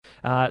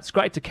It's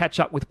great to catch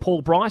up with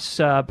Paul Bryce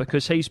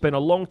because he's been a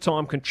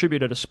long-time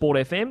contributor to Sport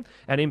FM,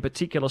 and in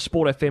particular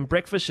Sport FM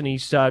Breakfast, and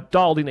he's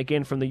dialed in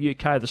again from the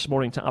UK this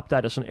morning to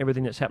update us on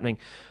everything that's happening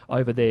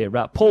over there.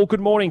 Paul,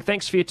 good morning.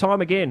 Thanks for your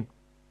time again.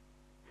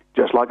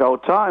 Just like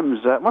old times.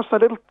 Must be a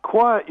little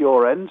quiet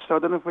your end, so I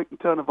don't know if we can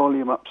turn the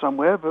volume up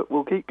somewhere, but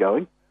we'll keep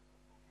going.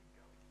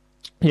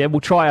 Yeah,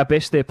 we'll try our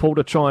best there, Paul,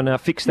 to try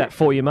and fix that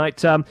for you,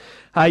 mate.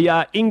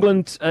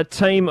 England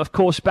team, of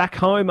course, back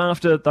home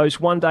after those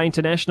one-day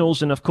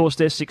internationals and, of course,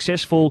 their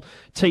successful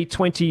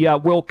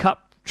T20 World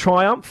Cup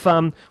triumph.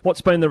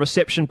 What's been the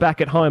reception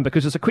back at home?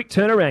 Because it's a quick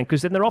turnaround,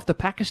 because then they're off to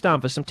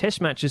Pakistan for some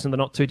test matches in the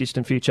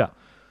not-too-distant future.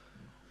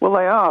 Well,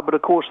 they are, but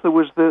of course there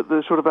was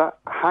the sort of a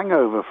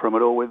hangover from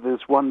it all with this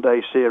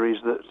one-day series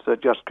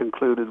that's just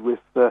concluded with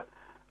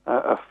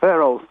a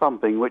fair old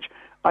thumping, which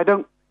I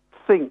don't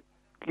think,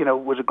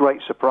 was a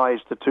great surprise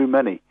to too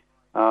many.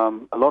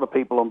 A lot of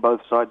people on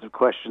both sides have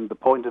questioned the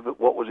point of it.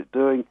 What was it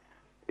doing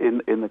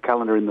in the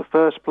calendar in the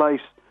first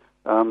place?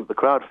 The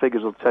crowd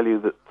figures will tell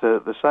you that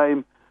the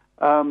same.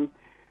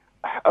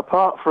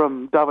 Apart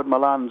from David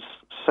Malan's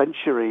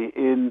century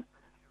in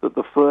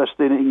the first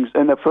innings,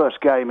 in the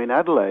first game in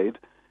Adelaide,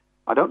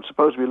 I don't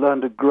suppose we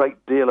learned a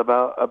great deal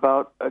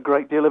about a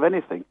great deal of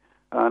anything.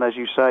 And as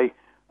you say,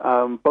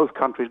 both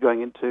countries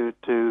going into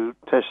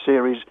Test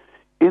series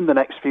in the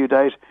next few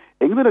days.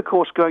 England, of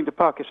course, going to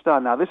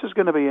Pakistan. Now, this is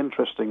going to be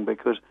interesting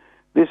because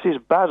this is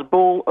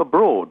Bazball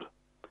abroad.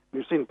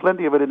 We've seen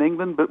plenty of it in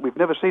England, but we've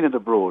never seen it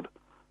abroad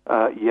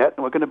yet.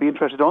 And we're going to be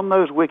interested on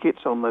those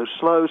wickets, on those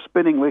slow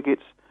spinning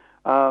wickets.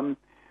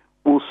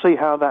 We'll see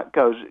how that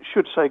goes. It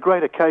should say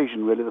great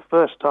occasion, really. The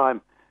first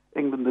time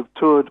England have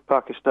toured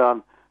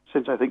Pakistan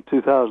since, I think,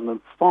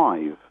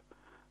 2005.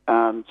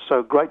 And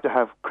so great to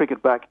have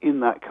cricket back in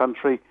that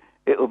country.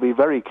 It'll be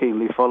very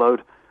keenly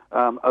followed.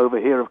 Over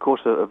here, of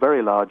course, a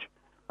very large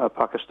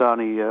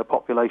Pakistani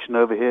population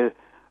over here.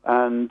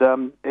 And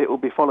it will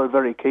be followed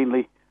very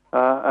keenly.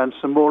 And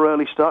some more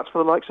early starts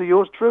for the likes of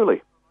yours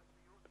truly.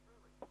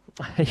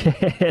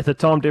 Yeah, the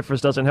time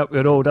difference doesn't help you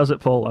at all, does it,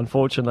 Paul,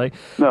 unfortunately?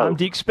 No.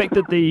 Do you expect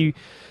that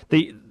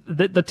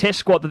the test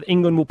squad that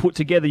England will put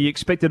together, you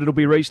expect that it'll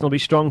be reasonably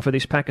strong for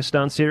this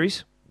Pakistan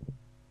series?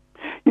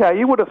 Yeah,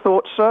 you would have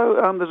thought so.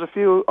 There's a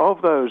few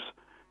of those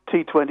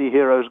T20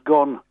 heroes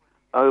gone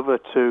over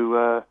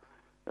to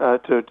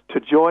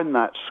join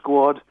that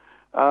squad.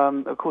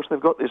 Of course, they've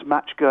got this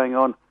match going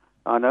on.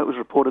 I know it was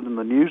reported in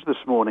the news this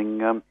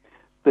morning,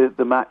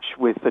 the match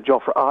with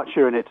Jofra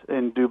Archer in it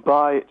in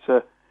Dubai.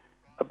 It's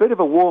a bit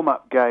of a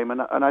warm-up game,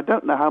 and I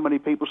don't know how many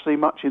people see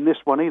much in this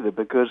one either,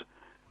 because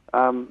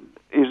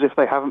is if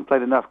they haven't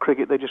played enough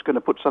cricket, they're just going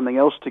to put something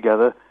else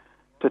together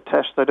to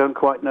test they don't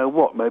quite know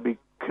what, maybe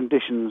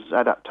conditions,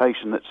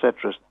 adaptation,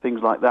 etc.,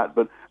 things like that.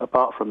 But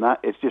apart from that,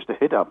 it's just a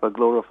hit-up, a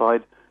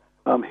glorified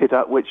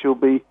hit-up, which will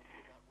be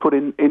put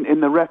in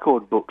the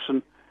record books.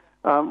 And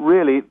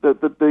really,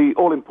 the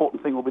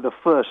all-important thing will be the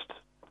first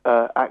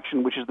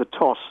action, which is the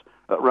toss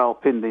at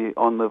Rawalpindi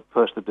on the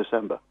 1st of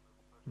December.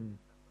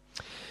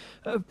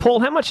 Paul,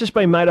 how much has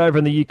been made over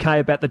in the UK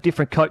about the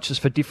different coaches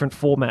for different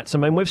formats? I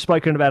mean, we've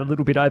spoken about it a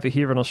little bit over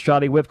here in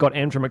Australia. We've got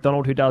Andrew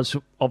McDonald, who does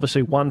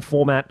obviously one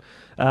format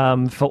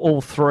for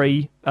all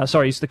three.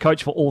 He's the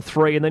coach for all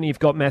three. And then you've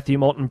got Matthew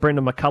Mott and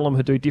Brendan McCullum,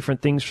 who do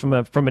different things from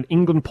an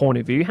England point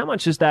of view. How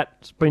much has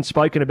that been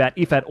spoken about,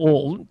 if at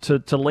all,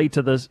 to lead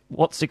to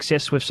what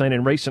success we've seen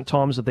in recent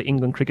times of the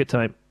England cricket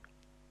team?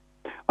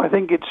 I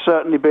think it's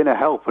certainly been a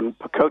help. And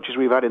coaches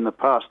we've had in the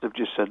past have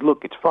just said,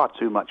 look, it's far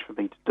too much for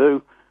me to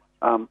do.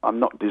 I'm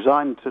not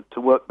designed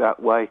to work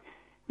that way.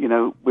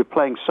 We're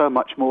playing so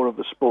much more of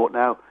the sport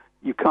now.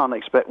 You can't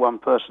expect one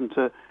person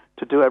to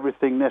do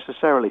everything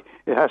necessarily.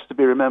 It has to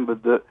be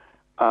remembered that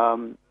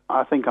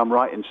I think I'm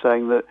right in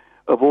saying that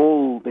of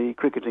all the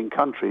cricketing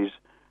countries,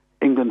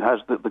 England has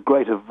the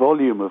greater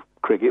volume of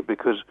cricket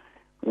because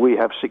we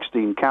have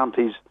 18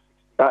 counties,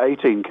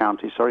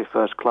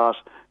 first class,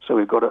 so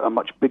we've got a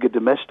much bigger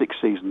domestic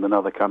season than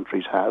other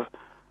countries have.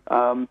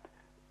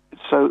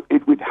 So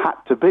it would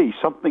have to be,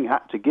 something had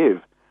to give.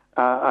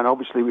 And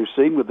obviously we've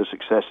seen with the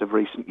success of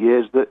recent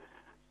years that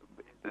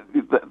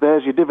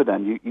there's your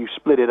dividend. You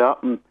split it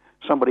up and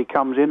somebody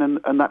comes in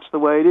and that's the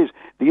way it is.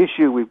 The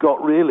issue we've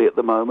got really at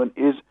the moment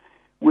is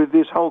with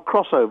this whole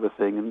crossover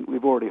thing, and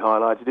we've already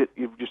highlighted it.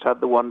 You've just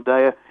had the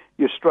one-dayer.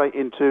 You're straight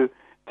into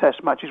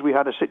test matches. We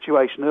had a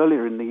situation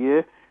earlier in the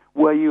year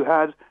where you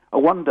had a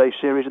one-day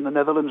series in the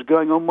Netherlands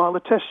going on while the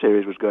test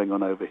series was going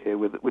on over here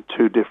with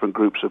two different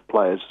groups of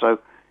players. So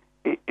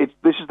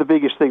this is the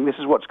biggest thing. This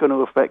is what's going to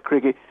affect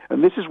cricket,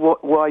 and this is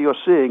why you're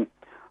seeing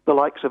the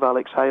likes of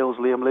Alex Hales,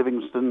 Liam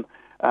Livingstone,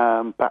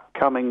 Pat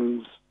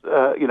Cummins,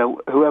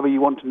 whoever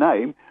you want to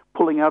name,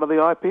 pulling out of the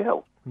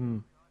IPL.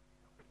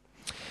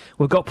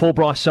 We've got Paul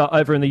Bryce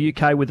over in the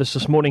UK with us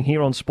this morning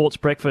here on Sports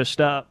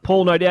Breakfast.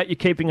 Paul, no doubt you're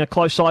keeping a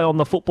close eye on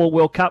the Football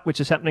World Cup, which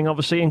is happening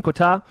obviously in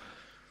Qatar.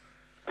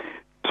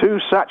 To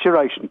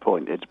saturation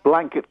point. It's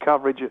blanket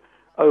coverage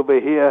over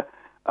here.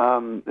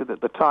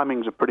 The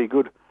timings are pretty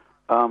good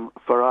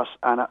for us,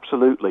 and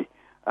absolutely.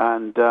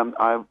 And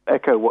I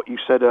echo what you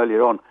said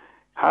earlier on.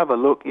 have a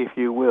look, if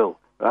you will,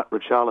 at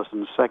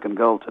Richarlison's second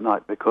goal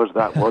tonight, because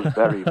that was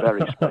very,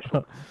 very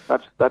special.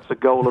 That's a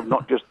goal of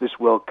not just this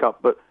World Cup,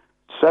 but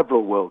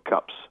several World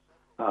Cups,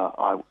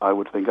 I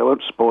would think. I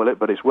won't spoil it,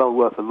 but it's well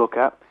worth a look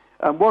at.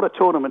 And what a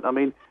tournament. I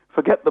mean,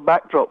 forget the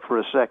backdrop for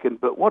a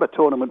second, but what a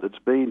tournament it's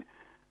been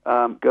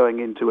going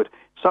into it.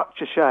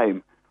 Such a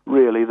shame,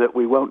 really, that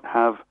we won't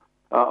have,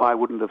 I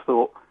wouldn't have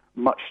thought,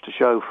 much to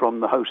show from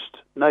the host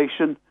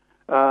nation,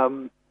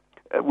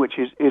 which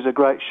is a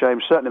great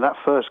shame. Certainly that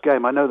first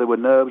game, I know there were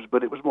nerves,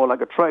 but it was more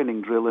like a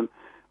training drill. And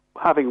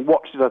having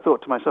watched it, I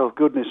thought to myself,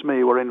 goodness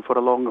me, we're in for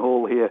a long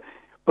haul here.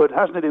 But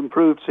hasn't it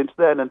improved since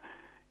then? And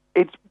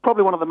it's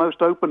probably one of the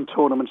most open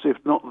tournaments, if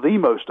not the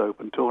most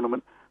open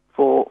tournament,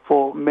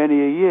 for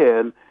many a year.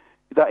 And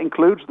that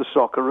includes the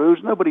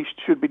Socceroos. Nobody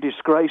should be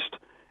disgraced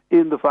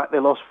in the fact they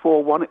lost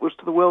 4-1. It was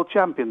to the world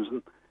champions.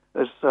 And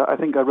as I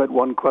think I read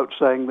one quote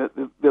saying that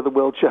they're the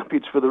world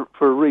champions for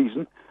a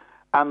reason.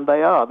 And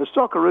they are. The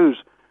Socceroos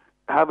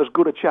have as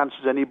good a chance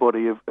as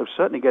anybody of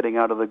certainly getting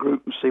out of the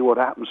group and see what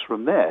happens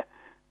from there.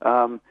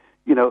 Other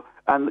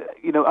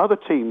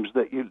teams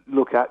that you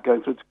look at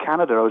going through to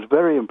Canada, I was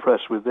very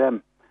impressed with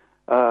them.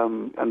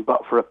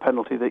 But for a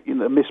penalty,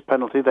 a missed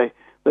penalty, they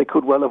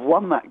could well have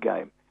won that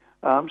game.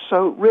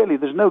 So really,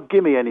 there's no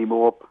gimme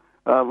anymore.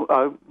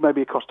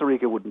 Maybe Costa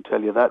Rica wouldn't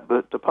tell you that,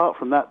 but apart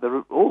from that,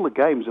 all the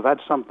games have had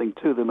something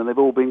to them, and they've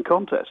all been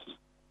contests.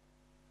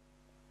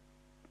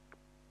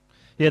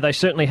 Yeah, they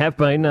certainly have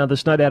been.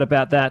 There's no doubt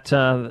about that.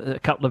 A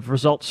couple of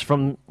results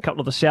from a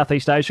couple of the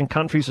Southeast Asian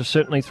countries have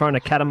certainly thrown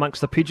a cat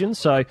amongst the pigeons.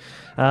 So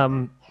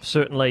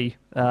certainly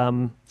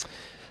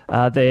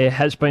there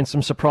has been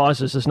some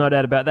surprises. There's no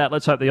doubt about that.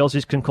 Let's hope the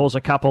Aussies can cause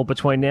a couple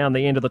between now and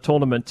the end of the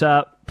tournament.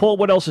 Paul,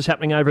 what else is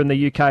happening over in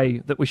the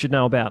UK that we should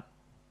know about?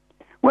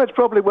 Well, it's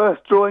probably worth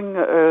drawing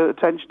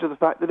attention to the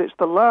fact that it's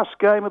the last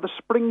game of the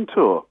spring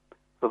tour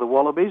for the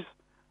Wallabies.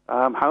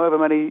 However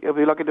many of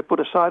you lucky to put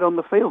aside on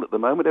the field at the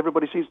moment,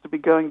 everybody seems to be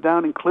going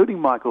down, including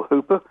Michael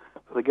Hooper,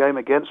 for the game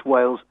against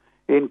Wales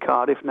in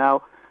Cardiff.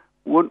 Now,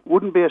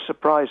 wouldn't be a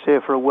surprise here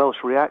for a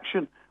Welsh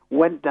reaction.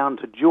 Went down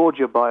to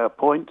Georgia by a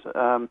point.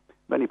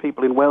 Many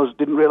people in Wales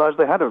didn't realise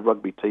they had a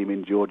rugby team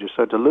in Georgia,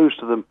 so to lose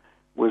to them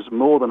was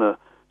more than a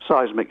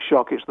seismic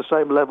shock. It's the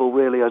same level,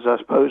 really, as I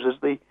suppose, as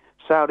the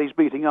Saudis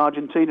beating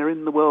Argentina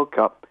in the World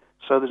Cup.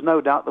 So there's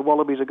no doubt the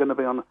Wallabies are going to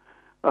be on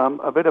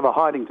a bit of a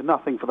hiding to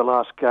nothing for the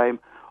last game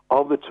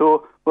of the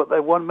tour, but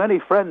they've won many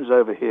friends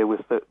over here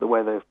with the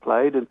way they've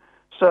played, and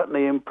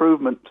certainly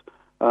improvement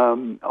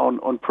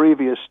on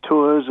previous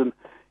tours, and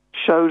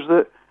shows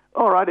that,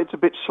 all right, it's a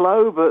bit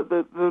slow, but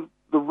the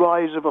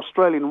rise of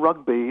Australian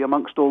rugby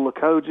amongst all the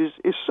codes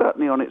is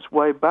certainly on its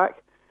way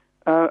back,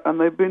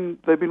 and they've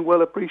been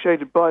well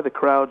appreciated by the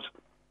crowds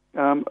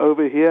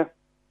over here,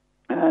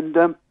 and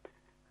that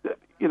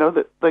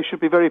they should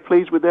be very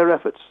pleased with their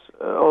efforts,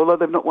 although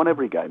they've not won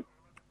every game.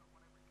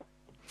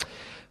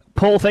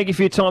 Paul, thank you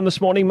for your time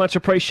this morning. Much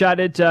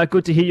appreciated.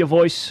 Good to hear your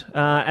voice,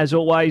 as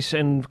always,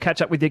 and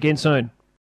catch up with you again soon.